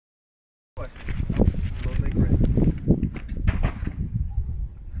questions. Load make ready.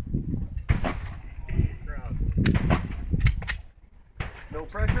 No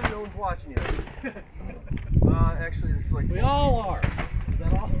pressure, no one's watching you. Actually, there's like... We all are. Is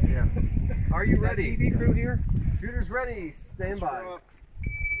that all? Yeah. Are you ready? TV crew here? Shooters ready. Stand by.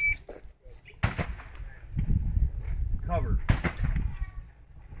 Cover.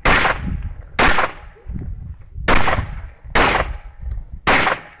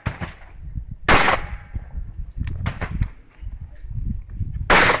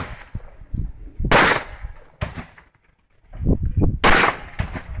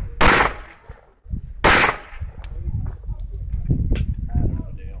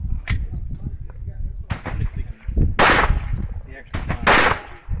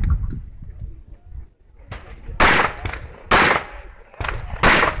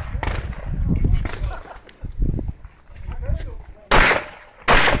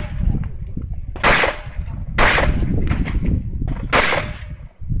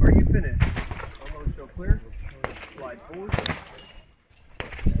 Are you finished? Unload show clear. Slide forward.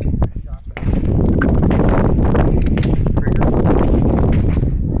 Trigger.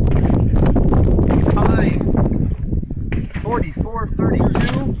 Time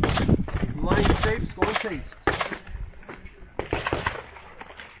 44:32. Line safe, score taste.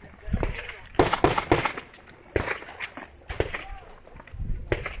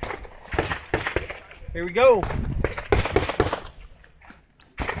 Here we go.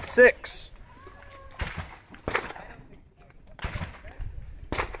 6.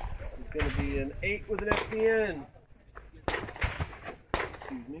 This is going to be an 8 with an FTN.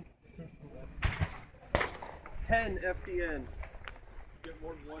 Excuse me. 10 FTN. Get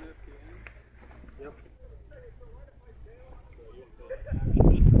more than one FTN? Yep.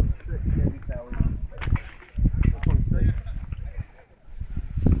 6 heavy calories. This one's 6.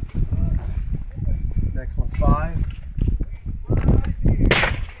 Next one's 5.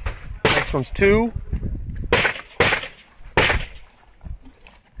 Next one's 2,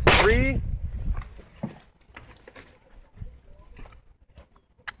 3,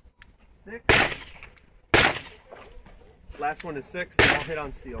 6. Last one is 6, and I'll hit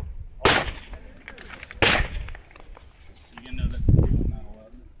on steel. You gonna know that's steel, not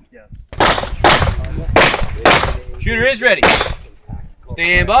 11? Yes. Shooter is ready.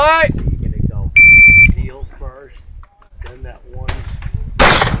 Stand by. So you're gonna go steel first, then that one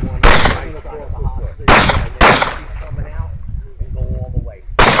on the right side of the hospital, and then keep coming out and go all the way.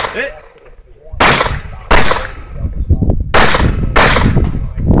 Hit.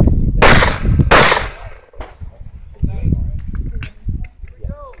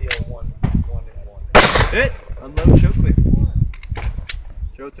 Steel one and one. Hit. Unload, show clear.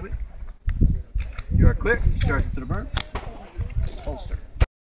 Show it to me. You are clear. Discharge it to the burn. Holster.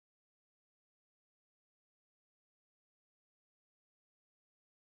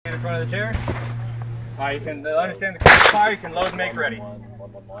 In front of the chair. You can understand the course of fire. You can load and make ready.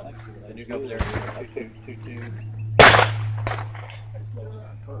 Then you go up there. 2, 2, 2. I just loaded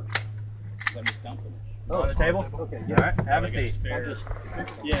on first. Let me dump it. On the table? Okay. All right. Have a I got seat. spare.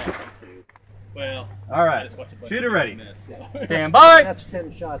 Yeah. Well, All right. I just watched a bunch Shooter of ready. miss, so. Stand by. That's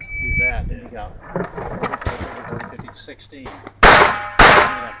 10 shots to do that. Then you got 50 to 16. Then you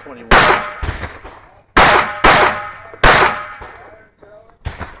got 21.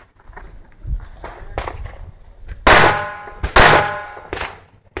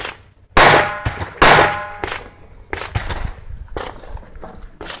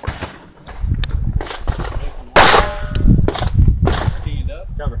 Stand up.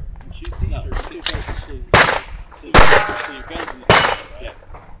 Cover. And shoot these, or shoot these to see. So your guns in the yeah.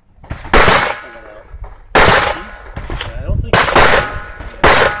 I don't think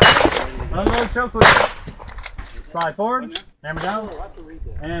Unload, show clear. Slide forward. Hammer down.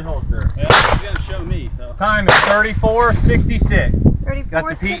 And holster. Well, you gotta show me, so. Time is 34:66. 34, Got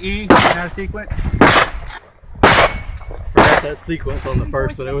the PE. 6. Now the sequence. Forgot that sequence on the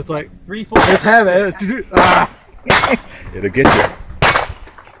first one. It was like, 3, 4. let's have it. It'll get you.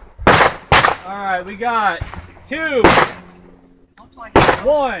 All right, we got 2,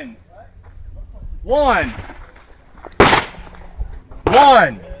 1, 1,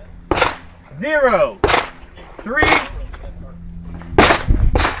 1, 0, 3,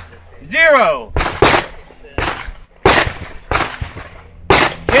 0,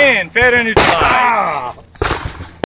 10. Fed and neutralized.